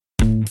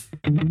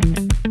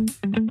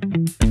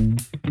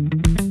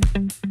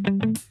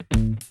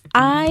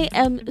I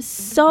am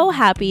so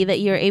happy that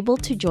you're able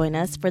to join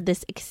us for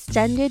this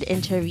extended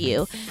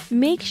interview.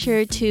 Make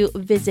sure to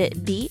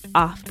visit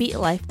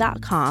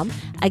theoffbeatlife.com.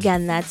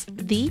 Again, that's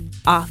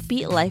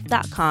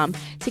theoffbeatlife.com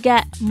to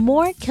get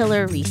more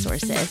killer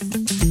resources.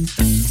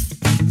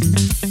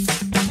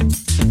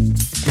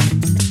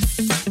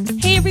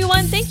 Hey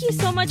everyone, thank you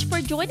so much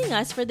for joining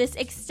us for this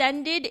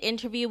extended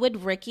interview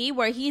with Ricky,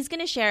 where he's going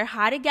to share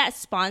how to get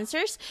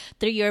sponsors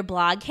through your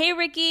blog. Hey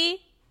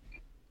Ricky.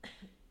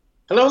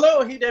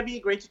 Hello. Hey, Debbie.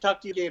 Great to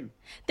talk to you again.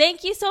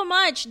 Thank you so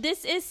much.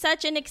 This is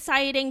such an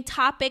exciting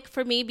topic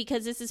for me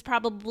because this is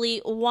probably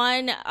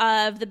one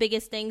of the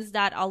biggest things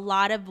that a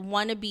lot of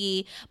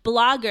wannabe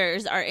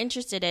bloggers are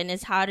interested in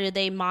is how do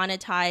they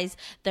monetize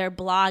their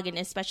blog, and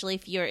especially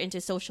if you're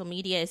into social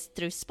media is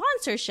through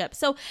sponsorship.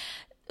 So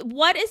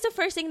what is the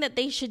first thing that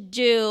they should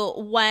do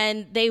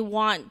when they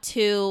want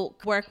to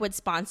work with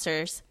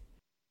sponsors?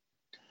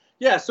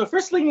 Yeah, so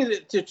first thing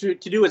to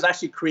do is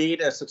actually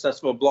create a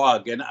successful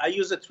blog. And I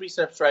use a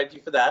 3-step strategy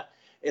for that.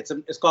 It's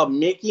called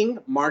making,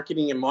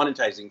 marketing, and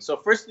monetizing. So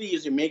firstly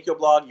is you make your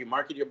blog, you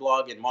market your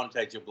blog, and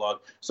monetize your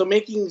blog. So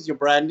making is your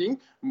branding,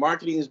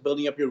 marketing is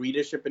building up your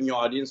readership and your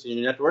audience and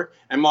your network,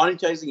 and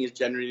monetizing is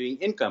generating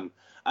income.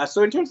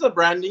 So in terms of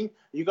branding,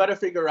 you got to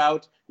figure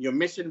out your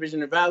mission,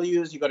 vision, and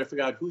values. You got to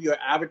figure out who your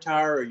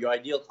avatar or your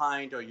ideal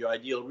client or your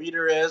ideal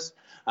reader is.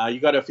 You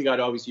got to figure out,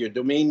 obviously, your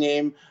domain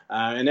name.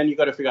 And then you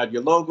got to figure out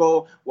your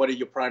logo, what are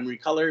your primary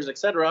colors,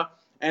 etc.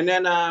 And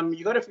then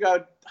you got to figure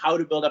out how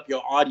to build up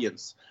your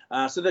audience.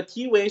 So the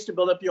key ways to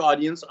build up your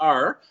audience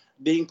are,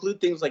 they include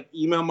things like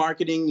email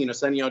marketing,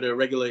 sending out a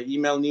regular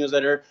email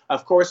newsletter.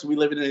 Of course, we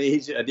live in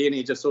a day and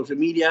age of social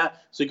media.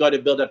 So you got to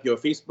build up your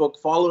Facebook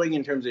following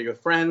in terms of your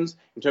friends,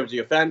 in terms of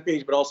your fan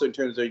page, but also in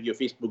terms of your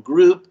Facebook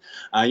group.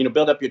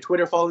 Build up your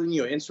Twitter following,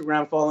 your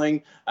Instagram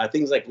following,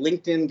 things like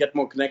LinkedIn, get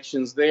more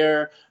connections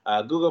there,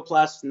 Google+,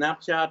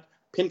 Snapchat,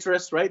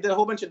 Pinterest, right? There are a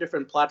whole bunch of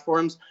different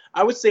platforms.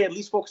 I would say at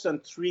least focus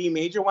on 3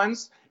 major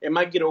ones. It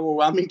might get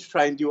overwhelming to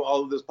try and do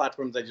all of those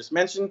platforms I just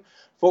mentioned.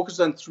 Focus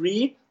on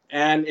 3.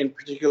 And in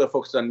particular,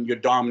 focus on your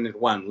dominant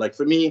one. Like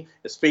for me,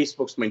 it's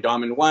Facebook's my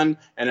dominant one,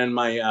 and then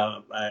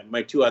my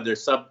my 2 other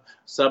sub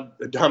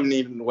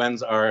dominated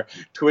ones are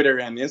Twitter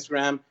and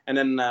Instagram, and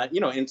then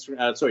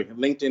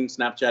LinkedIn,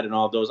 Snapchat, and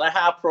all those. I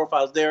have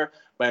profiles there,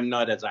 but I'm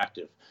not as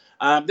active.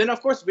 Then,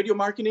 of course, video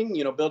marketing.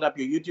 Build up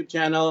your YouTube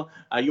channel.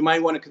 You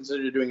might want to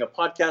consider doing a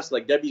podcast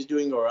like Debbie's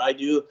doing or I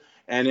do,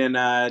 and then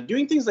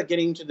doing things like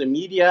getting into the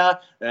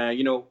media.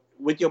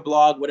 With your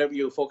blog, whatever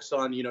you focus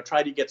on,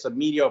 try to get some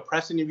media or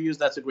press interviews.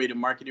 That's a way to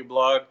market your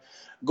blog.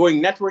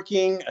 Going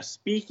networking,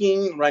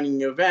 speaking,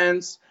 running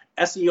events,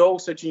 SEO,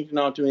 search engine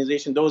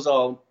optimization, those are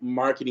all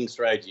marketing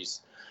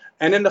strategies.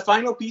 And then the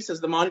final piece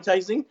is the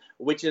monetizing,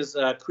 which is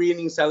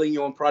creating, selling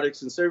your own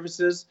products and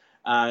services.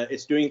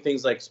 It's doing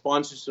things like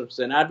sponsorships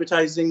and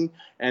advertising.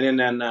 And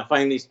then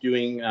finally, it's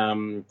doing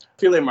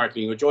affiliate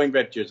marketing or joint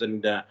ventures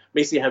and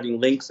basically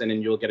having links, and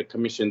then you'll get a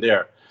commission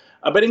there.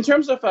 But in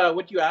terms of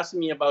what you asked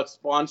me about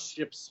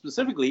sponsorship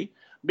specifically,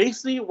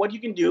 basically what you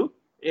can do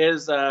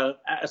is,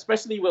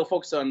 especially we'll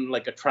focus on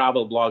like a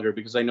travel blogger,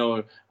 because I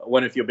know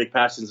one of your big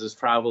passions is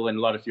travel, and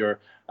a lot of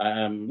your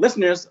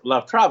listeners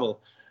love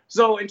travel.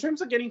 So in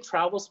terms of getting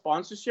travel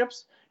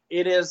sponsorships,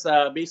 it is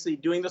basically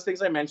doing those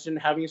things I mentioned,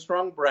 having a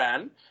strong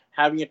brand,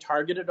 having a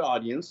targeted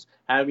audience,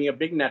 having a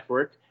big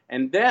network,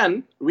 and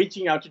then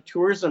reaching out to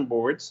tourism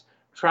boards,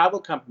 travel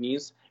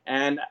companies,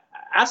 and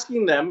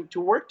asking them to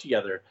work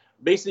together.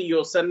 Basically,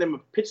 you'll send them a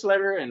pitch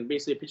letter, and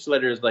basically a pitch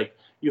letter is like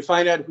you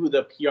find out who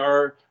the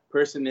PR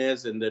person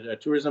is in the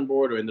tourism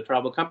board or in the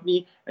travel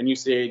company, and you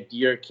say,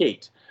 Dear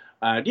Kate,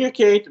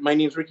 my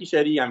name is Ricky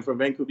Shetty. I'm from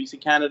Vancouver,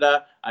 BC,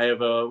 Canada. I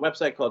have a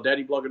website called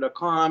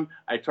daddyblogger.com.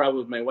 I travel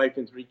with my wife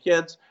and 3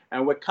 kids,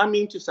 and we're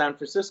coming to San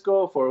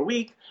Francisco for a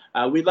week.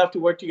 We'd love to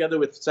work together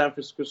with San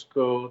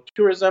Francisco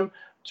Tourism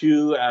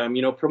to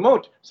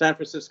promote San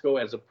Francisco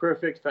as a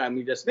perfect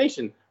family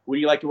destination. Would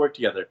you like to work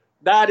together?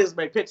 That is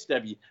my pitch,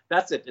 Debbie.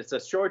 That's it. It's a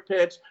short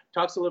pitch.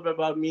 Talks a little bit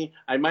about me.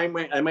 I might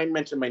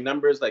mention my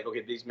numbers, like,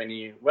 okay, these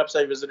many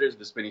website visitors,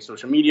 this many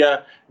social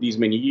media, these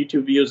many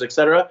YouTube views,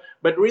 etc.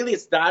 But really,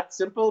 it's that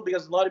simple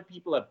because a lot of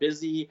people are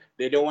busy.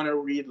 They don't want to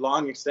read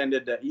long,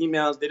 extended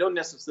emails. They don't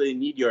necessarily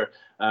need your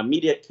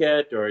media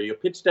kit or your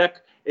pitch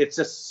deck. It's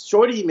a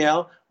short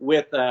email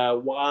with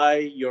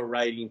why you're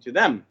writing to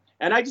them.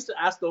 And I just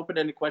ask the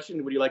open-ended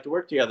question, would you like to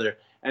work together?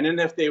 And then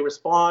if they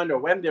respond or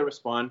when they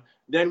respond,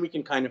 then we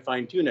can kind of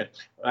fine-tune it.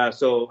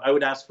 So I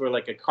would ask for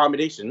like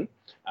accommodation.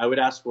 I would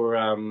ask for,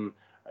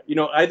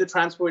 either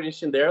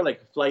transportation there,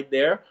 like a flight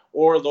there,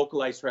 or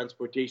localized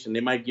transportation.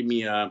 They might give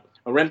me a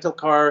rental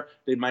car.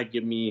 They might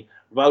give me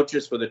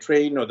vouchers for the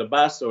train or the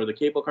bus or the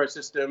cable car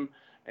system.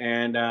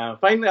 And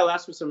finally, I'll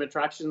ask for some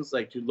attractions,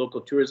 like to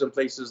local tourism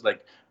places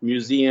like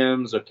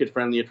museums or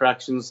kid-friendly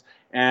attractions.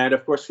 And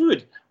of course,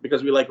 food,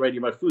 because we like writing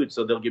about food.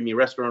 So they'll give me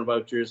restaurant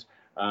vouchers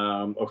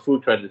or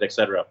food credit,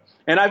 etc.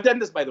 And I've done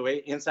this, by the way,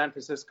 in San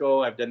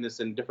Francisco. I've done this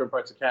in different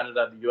parts of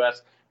Canada, the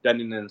U.S. done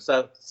it in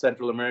South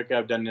Central America.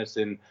 I've done this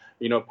in,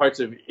 parts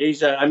of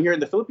Asia. I'm here in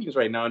the Philippines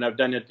right now, and I've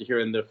done it here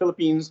in the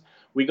Philippines.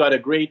 We got a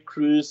great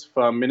cruise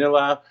from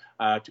Manila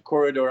to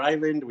Corridor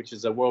Island, which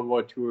is a World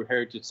War II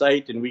heritage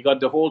site, and we got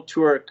the whole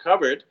tour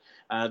covered.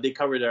 They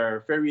covered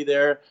our ferry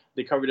there.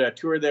 They covered our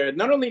tour there.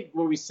 Not only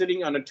were we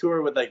sitting on a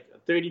tour with like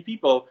 30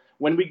 people,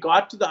 when we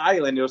got to the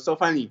island, it was so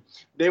funny.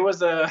 There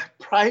was a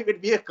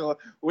private vehicle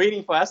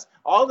waiting for us.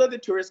 All the other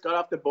tourists got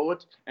off the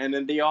boat, and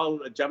then they all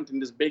jumped in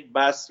this big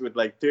bus with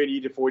like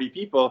 30 to 40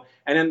 people.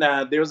 And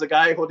then there was a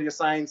guy holding a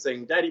sign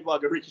saying, "Daddy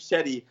Blogger Ricky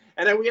Shetty."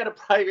 And then we had a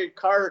private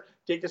car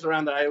take us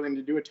around the island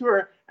to do a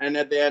tour. And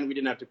at the end, we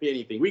didn't have to pay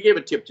anything. We gave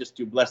a tip just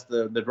to bless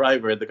the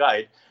driver, the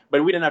guide,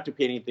 but we didn't have to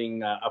pay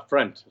anything up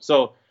front.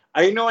 So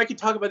I know I could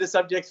talk about this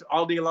subject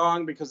all day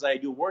long because I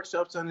do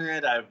workshops on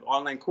it. I have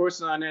online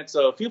courses on it.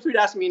 So feel free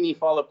to ask me any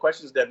follow-up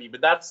questions, Debbie,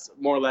 but that's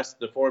more or less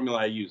the formula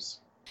I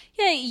use.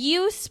 Yeah,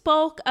 you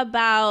spoke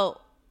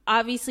about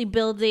obviously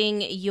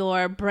building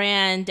your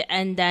brand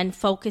and then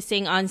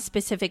focusing on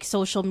specific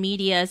social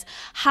medias.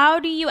 How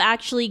do you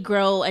actually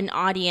grow an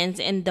audience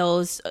in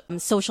those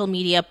social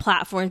media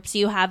platforms? Do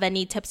you have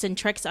any tips and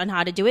tricks on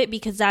how to do it?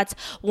 Because that's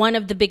one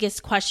of the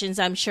biggest questions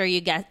I'm sure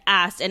you get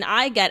asked, and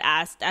I get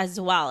asked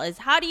as well, is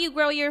how do you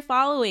grow your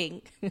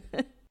following?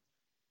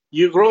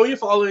 You grow your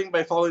following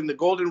by following the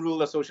golden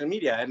rule of social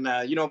media. And,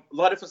 a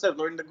lot of us have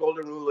learned the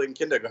golden rule in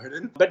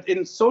kindergarten. But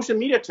in social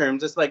media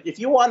terms, it's like if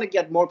you want to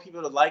get more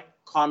people to like,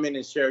 comment,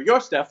 and share your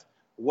stuff,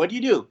 what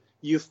do?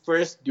 You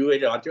first do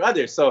it onto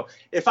others. So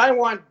if I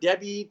want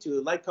Debbie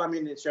to like,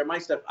 comment, and share my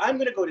stuff, I'm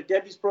going to go to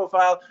Debbie's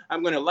profile.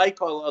 I'm going to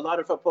like a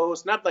lot of her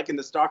posts, not like in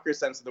the stalker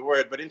sense of the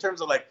word, but in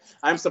terms of like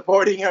I'm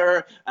supporting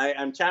her,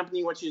 I'm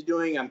championing what she's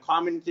doing, I'm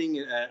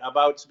commenting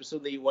about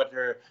specifically what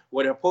her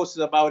post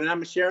is about, and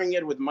I'm sharing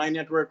it with my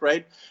network,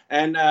 right?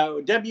 And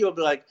Debbie will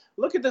be like,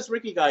 "Look at this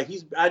Ricky guy.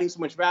 He's adding so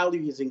much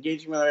value. He's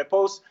engaging with my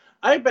posts.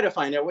 I better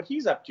find out what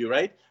he's up to,"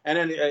 right? And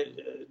then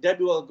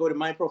Debbie will go to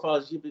my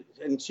profile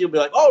and she'll be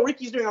like, "Oh,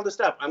 Ricky's doing all this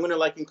stuff. I'm going to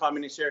like and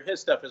comment and share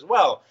his stuff as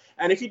well."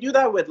 And if you do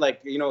that with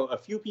like, a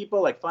few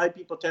people, like 5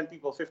 people, 10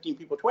 people, 15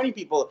 people, 20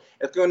 people,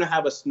 it's going to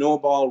have a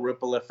snowball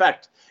ripple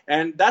effect.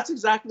 And that's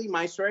exactly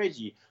my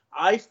strategy.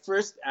 I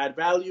first add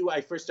value.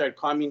 I first start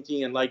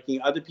commenting and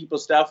liking other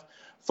people's stuff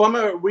from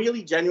a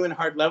really genuine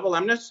heart level.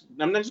 I'm not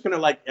just going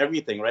to like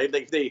everything, right?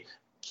 Like if they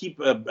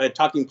keep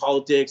talking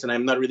politics and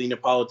I'm not really into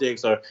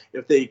politics, or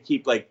if they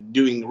keep like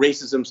doing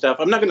racism stuff,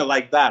 I'm not going to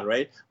like that,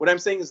 right? What I'm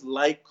saying is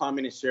like,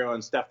 comment, and share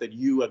on stuff that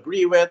you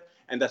agree with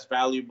and that's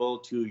valuable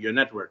to your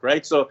network,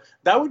 right? So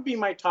that would be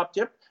my top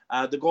tip,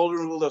 the golden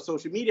rule of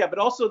social media, but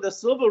also the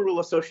silver rule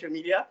of social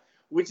media,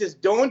 which is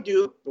don't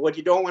do what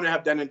you don't want to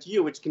have done unto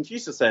you, which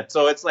Confucius said.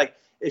 So it's like,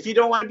 if you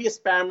don't want to be a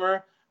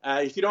spammer,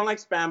 if you don't like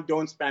spam,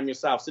 don't spam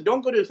yourself. So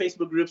don't go to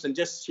Facebook groups and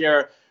just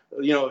share,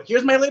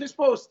 here's my latest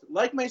post,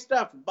 like my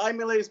stuff, buy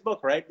my latest book,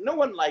 right? No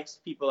one likes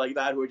people like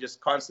that who are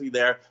just constantly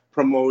there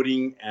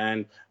promoting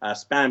and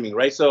spamming,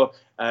 right? So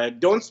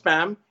don't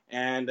spam,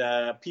 and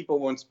people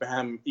won't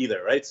spam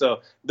either, right?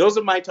 So those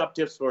are my top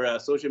tips for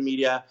social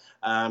media,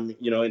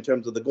 in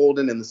terms of the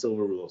golden and the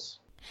silver rules.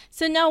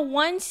 So now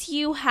once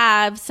you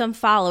have some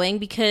following,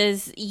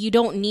 because you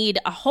don't need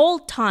a whole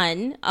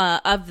ton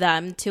of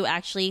them to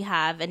actually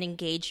have an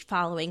engaged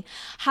following,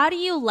 how do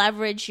you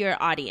leverage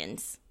your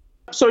audience?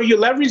 So you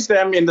leverage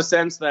them in the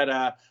sense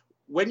that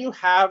when you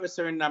have a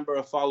certain number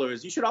of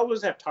followers, you should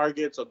always have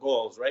targets or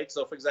goals, right?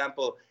 So for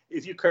example,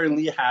 if you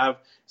currently have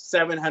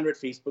 700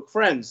 Facebook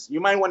friends,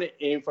 you might want to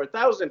aim for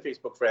 1,000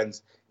 Facebook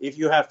friends. If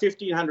you have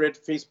 1,500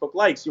 Facebook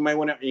likes, you might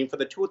want to aim for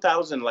the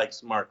 2,000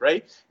 likes mark,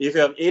 right? If you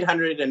have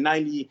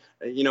 890,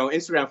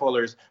 Instagram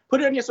followers,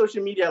 put it on your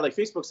social media like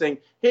Facebook saying,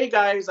 "Hey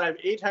guys, I have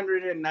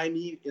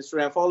 890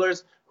 Instagram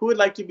followers. Who would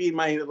like to be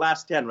my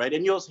last 10, right?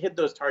 And you'll hit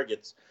those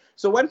targets.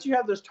 So once you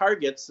have those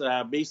targets,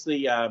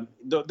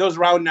 those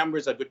round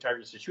numbers are good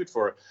targets to shoot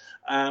for.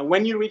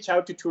 When you reach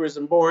out to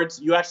tourism boards,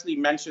 you actually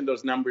mention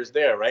those numbers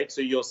there, right?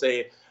 So you'll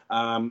say,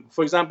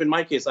 for example, in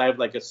my case, I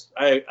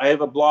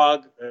have a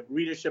blog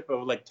readership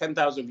of like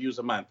 10,000 views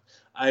a month.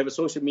 I have a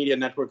social media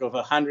network of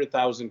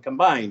 100,000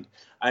 combined.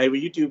 I have a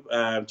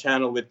YouTube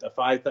channel with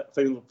 5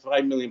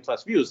 million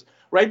plus views.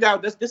 Right now,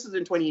 this is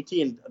in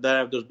 2018 that I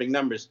have those big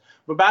numbers.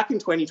 But back in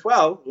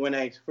 2012, when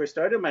I first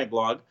started my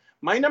blog,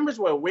 my numbers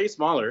were way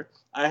smaller.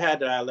 I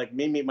had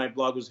maybe my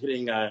blog was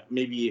hitting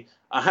maybe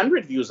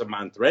 100 views a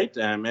month, right?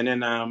 And then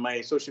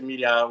my social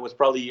media was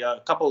probably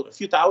a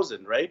few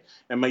thousand, right?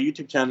 And my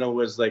YouTube channel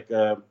was like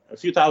a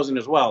few thousand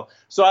as well.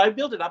 So I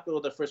built it up over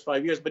the first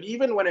 5 years. But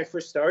even when I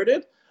first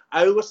started,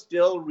 I was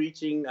still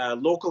reaching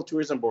local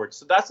tourism boards.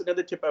 So that's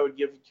another tip I would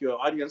give to your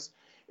audience.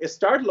 Is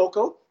start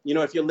local.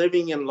 If you're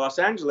living in Los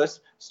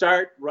Angeles,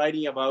 start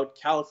writing about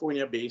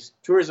California-based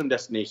tourism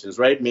destinations,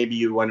 right? Maybe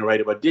you want to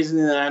write about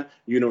Disneyland,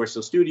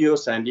 Universal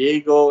Studios, San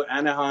Diego,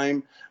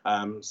 Anaheim,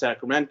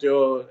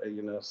 Sacramento,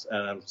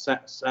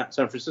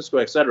 San Francisco,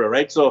 etc.,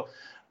 right? So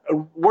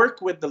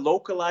work with the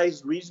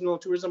localized regional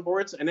tourism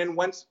boards, and then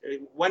once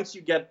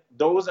you get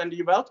those under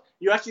your belt,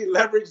 you actually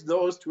leverage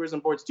those tourism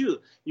boards too.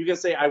 You can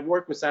say, I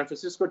work with San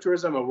Francisco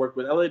Tourism, I work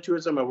with LA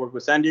Tourism, I work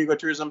with San Diego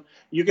Tourism.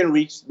 You can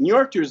reach New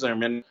York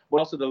Tourism, and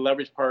also the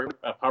leverage power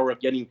of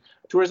getting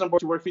tourism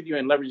boards to work with you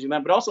and leveraging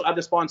them, but also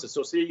other sponsors.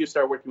 So say you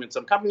start working with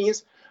some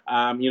companies,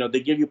 they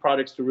give you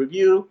products to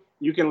review.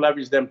 You can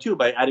leverage them too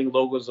by adding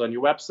logos on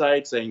your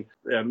website, saying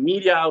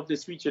media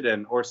outlets featured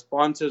in, or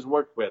sponsors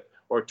worked with,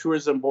 or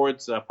tourism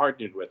boards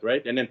partnered with,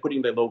 right? And then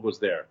putting the logos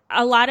there.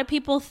 A lot of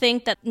people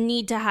think that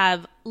need to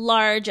have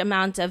large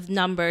amounts of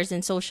numbers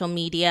in social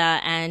media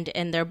and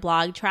in their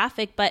blog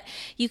traffic, but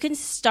you can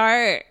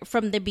start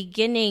from the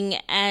beginning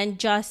and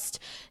just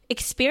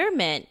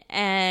experiment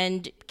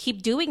and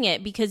keep doing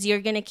it, because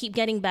you're going to keep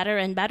getting better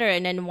and better.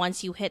 And then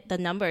once you hit the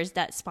numbers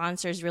that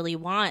sponsors really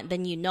want,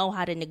 then you know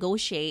how to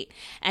negotiate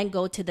and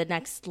go to the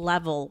next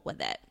level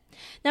with it.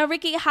 Now,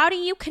 Ricky, how do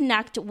you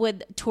connect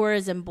with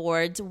tourism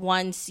boards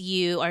once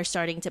you are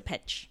starting to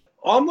pitch?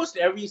 Almost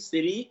every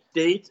city,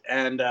 state,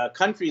 and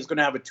country is going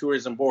to have a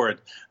tourism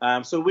board.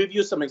 So we've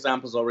used some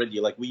examples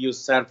already. Like we use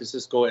San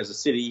Francisco as a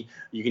city.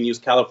 You can use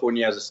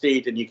California as a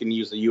state, and you can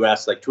use the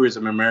U.S. like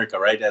Tourism America,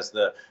 right, as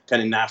the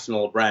kind of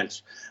national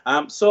branch.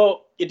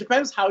 So it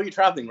depends how you're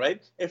traveling,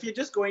 right? If you're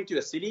just going to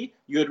a city,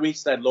 you would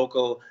reach that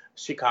local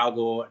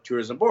Chicago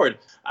tourism board.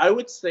 I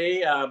would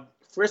say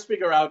first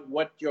figure out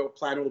what your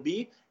plan will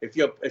be. If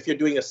you're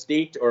doing a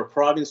state or a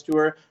province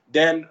tour,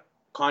 then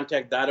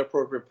contact that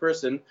appropriate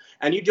person.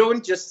 And you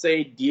don't just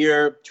say,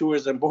 dear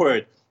tourism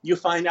board. You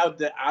find out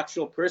the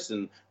actual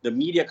person, the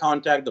media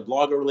contact, the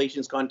blogger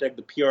relations contact,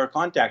 the PR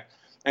contact.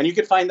 And you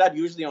can find that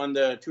usually on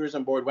the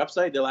tourism board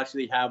website. They'll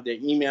actually have their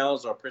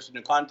emails or person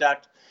to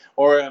contact.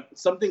 Or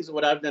some things,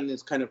 what I've done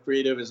is kind of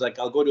creative, is like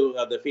I'll go to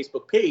the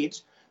Facebook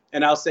page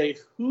and I'll say,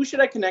 who should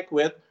I connect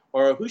with,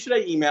 or who should I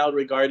email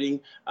regarding,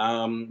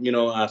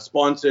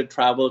 sponsored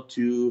travel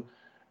to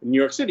New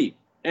York City?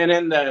 And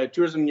then the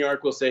Tourism New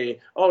York will say,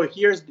 oh,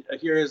 here's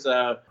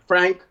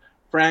Frank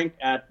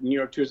at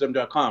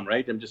NewYorkTourism.com,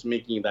 right? I'm just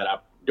making that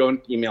up.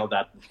 Don't email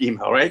that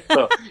email, right?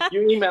 So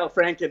you email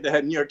Frank at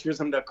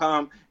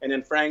NewYorkTourism.com, and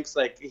then Frank's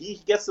like,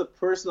 he gets a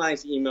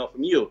personalized email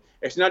from you.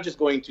 It's not just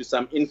going to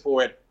some info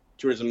at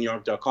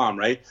tourismnewyork.com,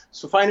 right?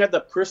 So find out the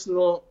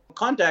personal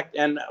contact.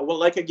 And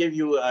like I gave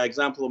you an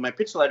example of my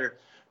pitch letter,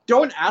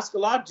 don't ask a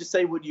lot. Just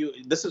say,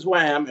 this is who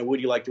I am, and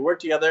would you like to work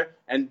together?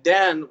 And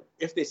then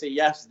if they say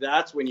yes,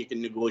 that's when you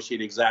can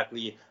negotiate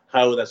exactly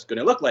how that's going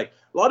to look like.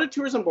 A lot of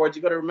tourism boards,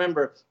 you got to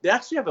remember, they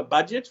actually have a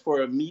budget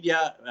for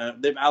media.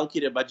 They've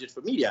allocated a budget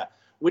for media,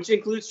 which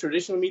includes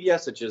traditional media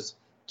such as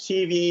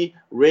TV,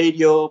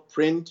 radio,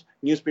 print,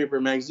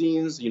 newspaper,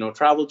 magazines,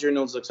 travel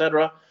journals,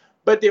 etc.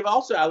 But they've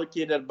also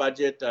allocated a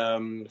budget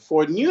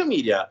for new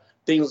media,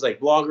 things like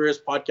bloggers,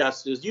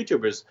 podcasters,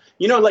 YouTubers.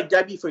 Like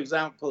Debbie, for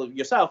example,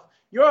 yourself,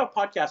 you're a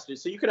podcaster,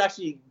 so you could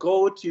actually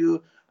go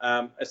to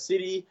a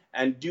city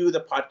and do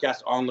the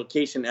podcast on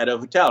location at a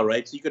hotel,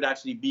 right? So you could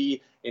actually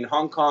be in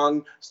Hong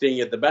Kong, staying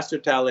at the best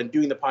hotel and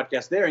doing the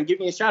podcast there and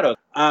giving a shout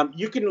out.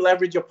 You can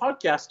leverage your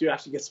podcast to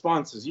actually get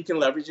sponsors. You can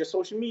leverage your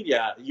social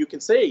media. You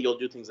can say you'll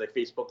do things like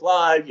Facebook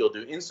Live, you'll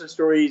do Insta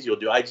Stories, you'll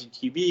do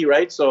IGTV,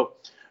 right? So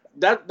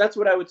that's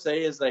what I would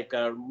say is like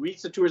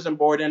reach the tourism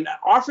board and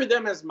offer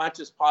them as much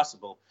as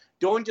possible.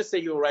 Don't just say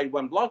you'll write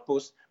one blog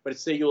post, but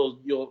say you'll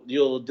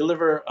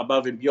deliver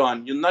above and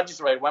beyond. You'll not just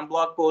write one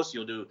blog post.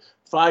 You'll do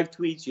 5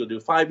 tweets. You'll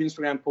do 5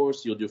 Instagram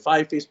posts. You'll do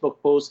 5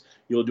 Facebook posts.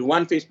 You'll do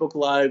 1 Facebook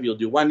Live. You'll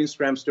do 1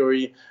 Instagram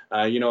story.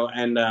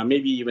 And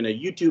maybe even a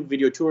YouTube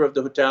video tour of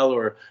the hotel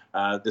or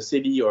the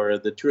city or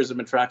the tourism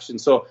attraction.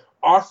 So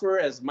offer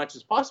as much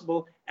as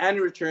possible, and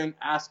in return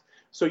ask.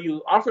 So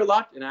you offer a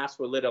lot and ask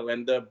for little,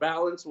 and the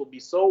balance will be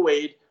so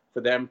weighed for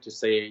them to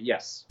say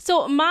yes.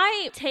 So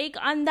my take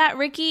on that,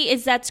 Ricky,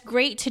 is that's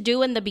great to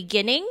do in the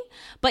beginning,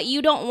 but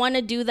you don't want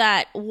to do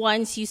that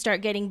once you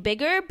start getting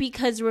bigger,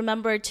 because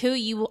remember too,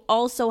 you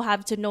also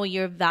have to know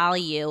your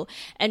value,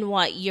 and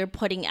what you're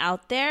putting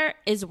out there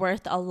is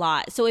worth a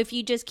lot. So if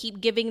you just keep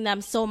giving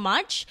them so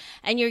much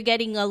and you're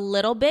getting a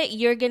little bit,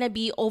 you're going to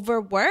be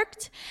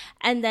overworked,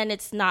 and then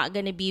it's not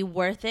going to be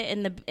worth it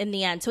in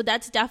the end. So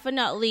that's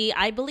definitely,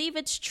 I believe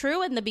it's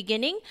true in the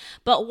beginning,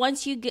 but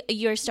once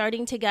you're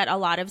starting to get a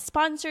lot of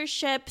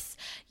sponsorships,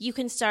 you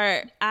can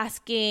start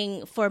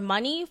asking for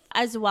money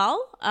as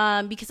well,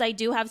 because I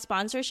do have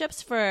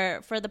sponsorships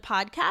for the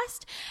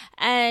podcast.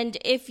 And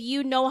if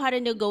you know how to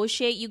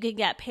negotiate, you can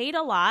get paid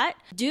a lot.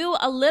 Do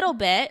a little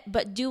bit,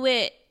 but do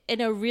it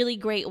in a really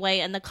great way,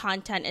 and the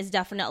content is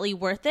definitely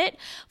worth it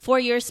for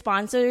your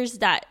sponsors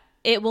that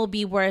it will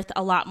be worth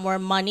a lot more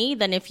money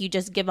than if you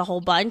just give a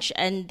whole bunch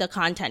and the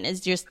content is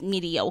just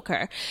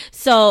mediocre.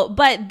 So,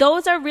 but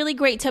those are really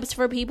great tips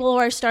for people who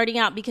are starting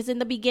out, because in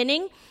the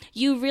beginning,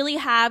 you really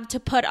have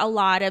to put a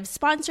lot of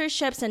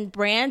sponsorships and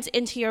brands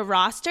into your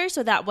roster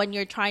so that when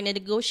you're trying to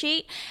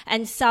negotiate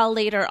and sell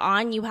later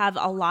on, you have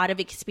a lot of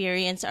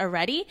experience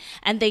already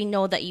and they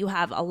know that you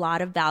have a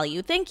lot of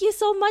value. Thank you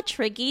so much,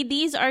 Ricky.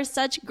 These are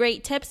such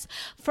great tips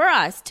for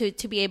us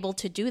to be able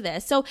to do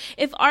this. So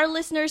if our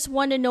listeners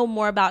want to know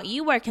more about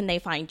you, where can they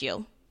find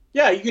you?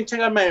 Yeah, you can check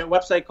out my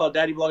website called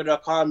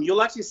daddyblogger.com.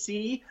 You'll actually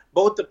see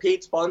both the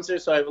paid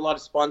sponsors. So I have a lot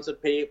of sponsored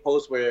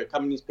posts where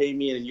companies pay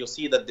me, and you'll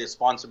see that they're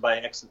sponsored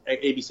by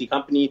ABC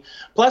company.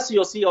 Plus,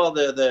 you'll see all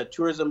the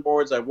tourism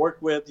boards I work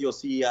with. You'll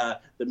see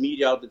the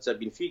media outlets I've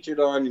been featured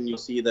on, and you'll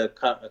see the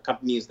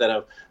companies that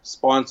have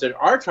sponsored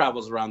our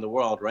travels around the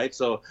world, right?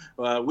 So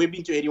we've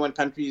been to 81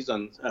 countries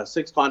on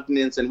 6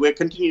 continents, and we're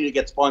continuing to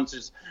get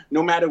sponsors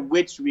no matter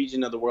which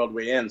region of the world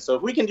we're in. So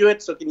if we can do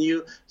it, so can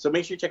you. So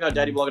make sure you check out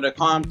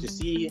daddyblogger.com to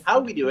see how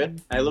we do it.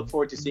 I look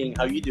forward to seeing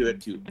how you do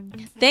it too.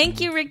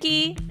 Thank you, Ricky.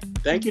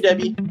 Thank you,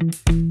 Debbie.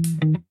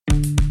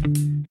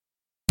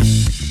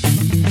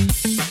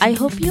 I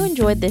hope you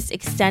enjoyed this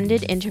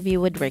extended interview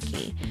with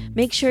Ricky.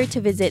 Make sure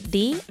to visit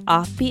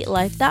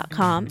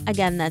theoffbeatlife.com.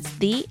 Again, that's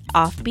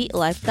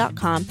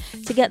theoffbeatlife.com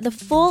to get the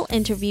full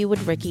interview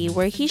with Ricky,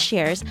 where he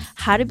shares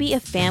how to be a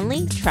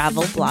family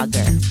travel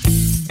blogger.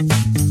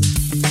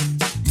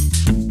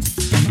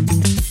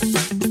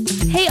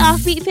 Hey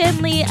Offbeat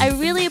family, I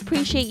really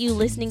appreciate you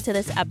listening to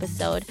this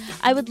episode.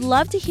 I would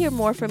love to hear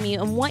more from you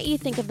and what you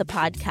think of the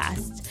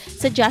podcast.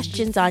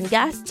 Suggestions on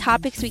guests,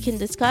 topics we can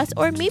discuss,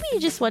 or maybe you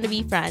just want to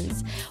be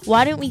friends.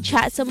 Why don't we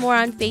chat some more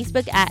on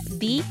Facebook at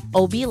The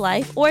OB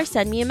Life, or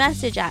send me a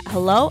message at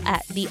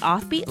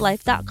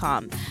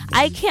hello@theoffbeatlife.com.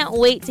 I can't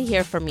wait to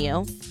hear from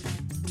you.